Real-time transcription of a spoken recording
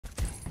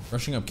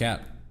Rushing up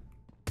cat.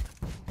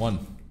 One.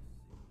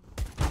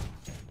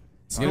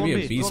 It's gonna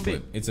be a B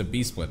split. It's a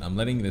B split. I'm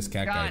letting this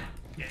cat guy.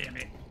 Damn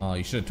it. Oh,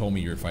 you should have told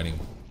me you were fighting.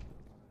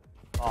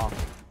 Oh.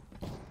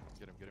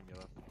 Get him,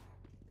 yellow.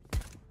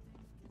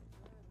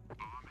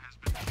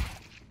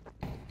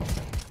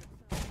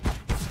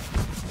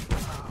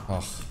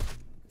 Oh.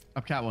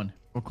 Up cat one.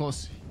 We're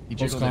close. He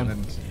Close jiggled con. in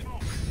and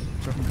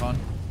took him con.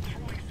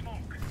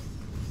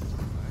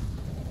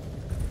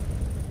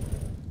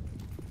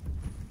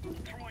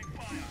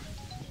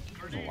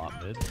 There's a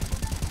lot mid.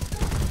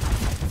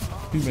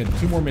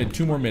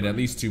 Two more mid, at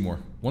least two more.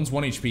 One's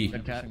 1 HP.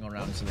 Good cat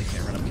around so they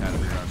can't run up cat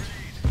every round.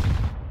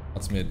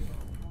 That's mid.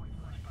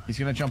 He's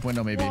gonna jump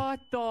window maybe. What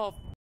the f?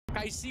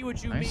 I see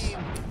what you mean.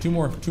 Two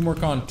more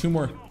con, two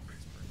more.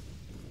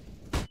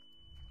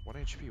 1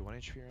 HP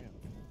ramp.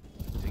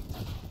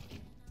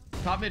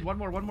 Top mid, one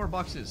more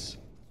boxes.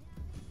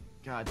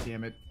 God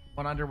damn it.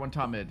 One under, one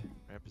top mid.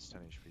 Ramp is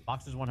 10 HP.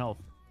 Box is 1 health.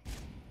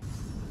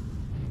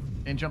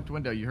 And jumped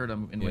window, you heard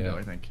him in window,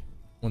 I think.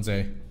 One's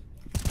A.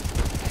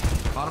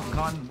 Bottom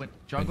con,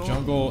 jungle.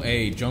 Jungle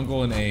A,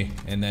 jungle and A,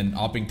 and then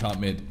opping top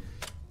mid.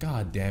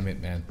 God damn it,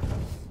 man.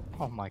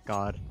 Oh my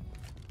god.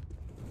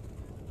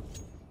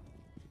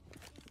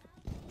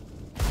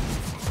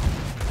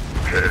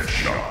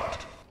 Headshot.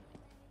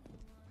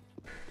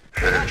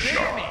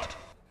 Headshot.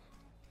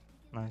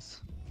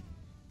 Nice.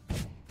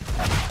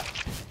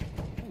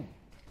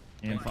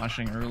 And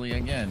flashing early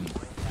again.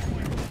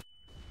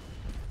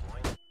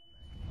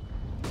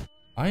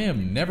 I have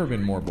never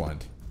been more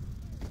blind.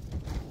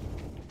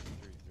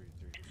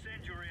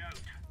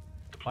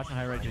 Watch the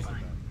high right, Jason.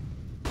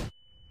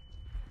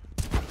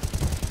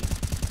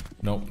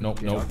 Nope.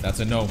 That's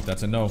a no.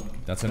 That's a no.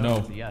 That's a no.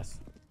 It's a yes.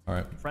 All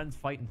right. Friends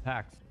fight in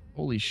packs.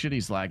 Holy shit,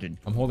 he's lagging.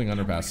 I'm holding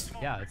underpass.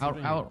 Yeah, it's Out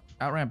ramp.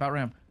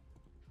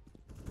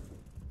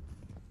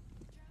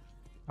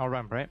 I'll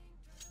ramp, right?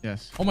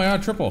 Yes. Oh my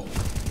god, triple.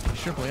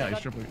 He's triple, yeah, he's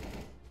triple.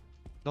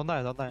 Don't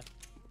die.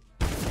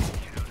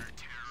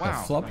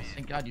 Wow. Flop.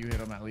 Thank God you hit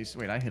him at least.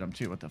 Wait, I hit him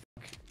too. What the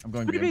fuck? I'm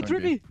going B.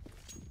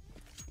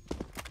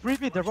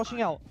 3B, they're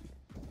rushing out.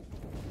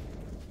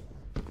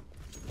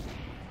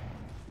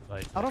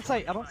 Like, I don't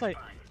sight.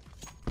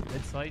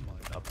 mid sight,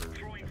 upper.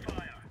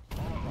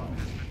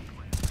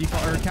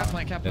 Default or cap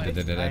plant.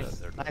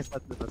 Nice,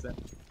 that's it.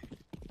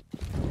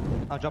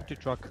 I'll jump to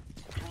truck.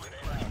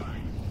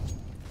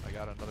 I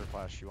got another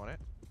flash. You want it?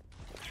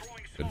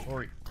 Good.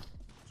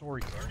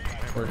 Sorry.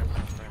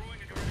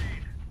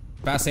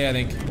 Fast A, I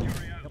think.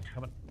 Yep,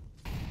 coming.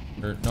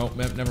 Or, no,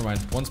 never mind.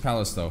 One's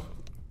palace though.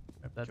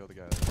 That, Kill the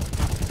guy.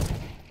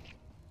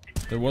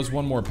 There was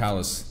one more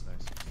palace.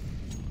 Nice.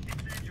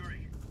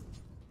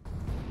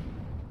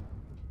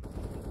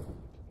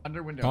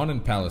 Under window. Con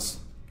and palace.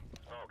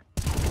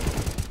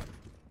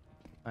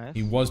 Nice.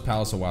 He was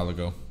palace a while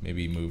ago.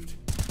 Maybe he moved.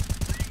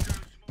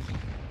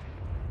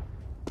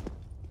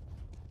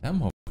 That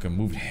motherfucker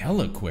moved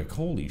hella quick.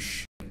 Holy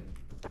shit.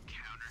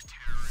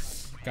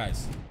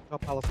 Guys. Go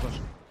palace push.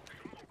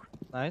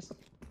 Nice.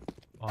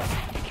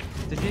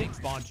 Did he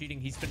spawn cheating?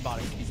 He's spin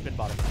botting.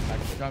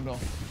 Jungle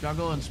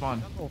and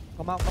spawn.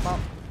 Come out. Respawn.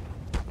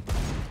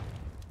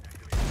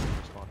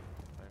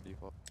 I am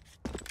default.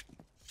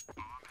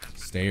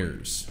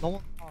 Stairs. No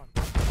one on.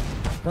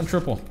 Run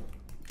triple.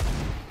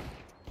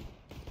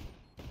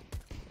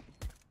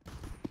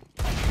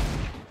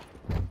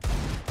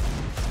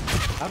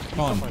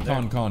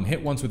 Con.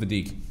 Hit once with a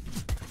deke.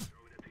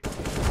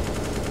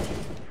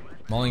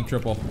 Mauling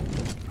triple.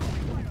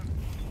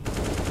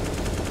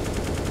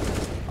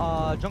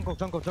 Jungle.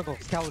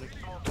 Scouting.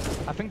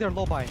 I think they're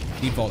low by.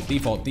 Default.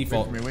 Wait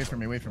for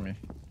me.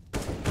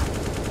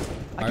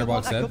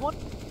 Firebox dead. One.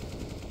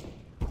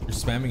 You're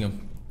spamming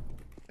him.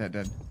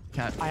 Dead.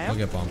 Cat. I am.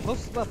 He'll get bombed.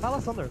 Close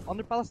palace under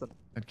palace.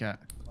 Dead cat.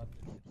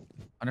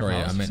 Under Sorry,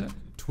 palace, I you meant said?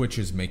 Twitch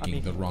is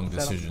making the wrong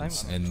set up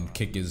decisions, time. and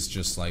Kick is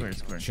just like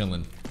Square.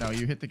 chilling. No,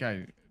 you hit the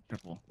guy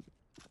triple.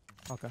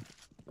 Okay.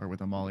 Or with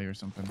a molly or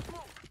something.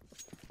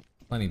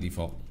 Plenty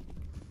default.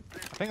 I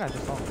think I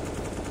just saw.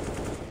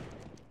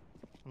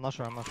 I'm not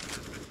sure.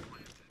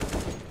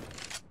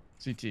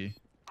 CT.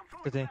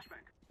 Good thing.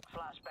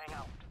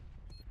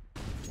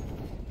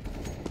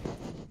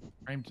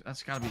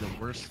 That's gotta be the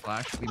worst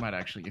flash. We might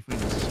actually, if we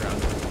lose this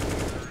round.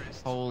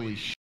 Holy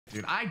shit,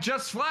 dude. I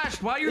just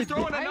flashed! Why are you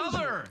throwing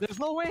another? There's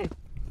no way.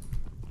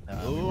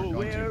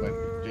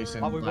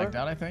 Jason we lagged were?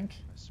 out, I think.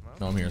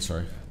 No, I'm here.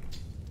 Sorry.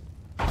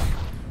 I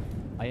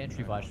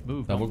entry flash.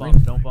 Move. Double Don't green.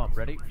 bump. Don't bump.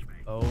 Ready?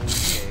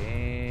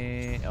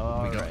 Okay.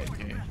 All We go. right.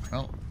 Okay.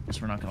 Well,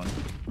 guess we're not going.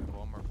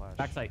 One more flash.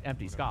 Backside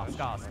empty. Ska.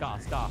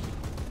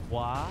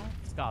 What?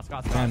 Ska.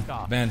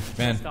 Van.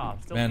 Ska.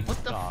 Still Van.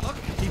 What The fuck?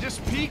 He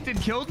just peeked and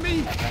killed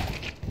me? I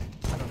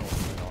don't know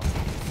what's going on.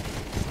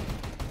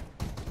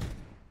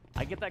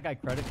 I give that guy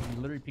credit because he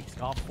literally peeked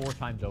Ska 4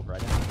 times over.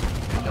 And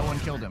no one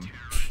killed him.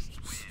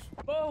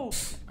 Oh!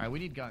 Alright, we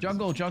need guns.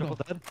 Jungle. Triple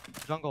dead.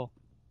 Jungle.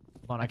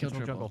 Hold on, I killed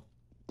jungle.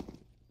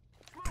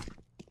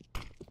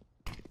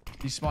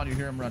 He's spawned. You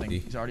hear him running. D.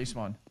 He's already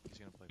spawned. He's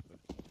gonna play foot.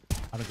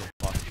 I don't give a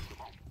fuck.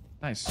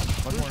 Nice.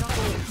 One more.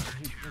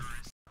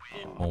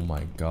 Oh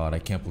my god, I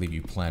can't believe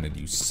you planted,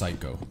 you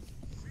psycho.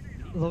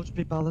 Low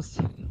HP palace.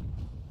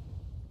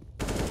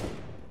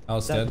 I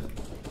was dead.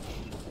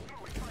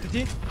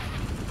 Did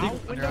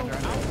Out window,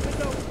 out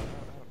window.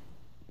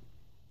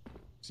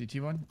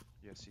 CT one.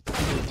 Yeah,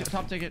 CT.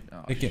 Top ticket.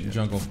 Oh, Take it in shit.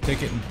 jungle.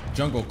 Take it in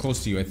jungle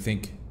close to you, I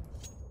think.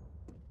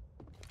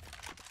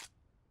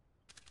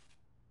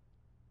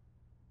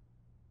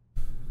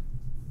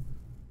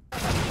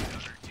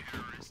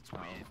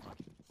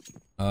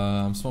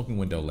 I'm smoking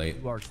window late.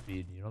 You are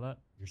speed, you know that?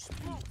 You're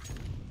speed.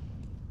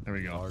 There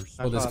we go.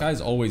 Oh, this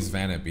guy's always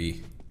Van at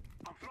B.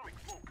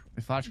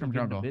 We flash from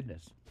Get into jungle.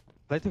 business.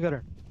 Play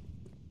together.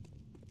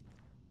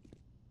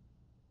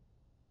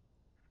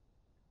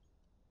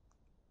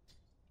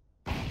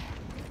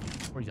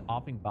 Or he's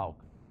opping bulk.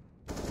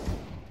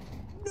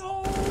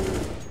 No!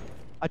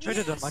 I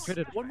traded him. I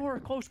traded him. One more,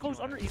 close,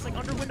 under. He's like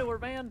under window or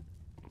van.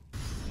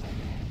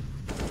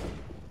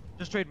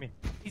 Just trade me.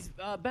 He's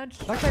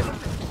bench. Backside.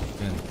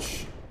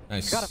 Bench.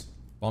 Nice. Got him.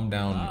 Bomb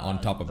down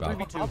on top of Val.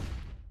 3v2.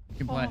 You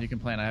can plant. You can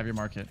plant. I have your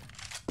market.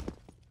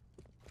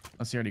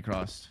 Let's see. Already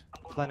crossed.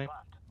 Planning.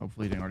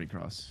 Hopefully, he didn't already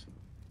cross.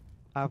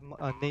 I have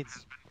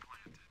nades.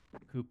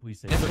 Coop, please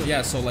say. Yeah, but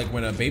yeah, so like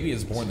when a baby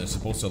is born, they're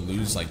supposed to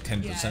lose like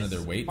 10% of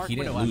their weight. Mark He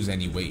didn't window lose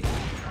any weight.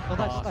 Oh,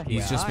 nice.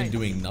 He's just been Nice.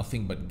 doing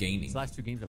nothing but gaining. These last two games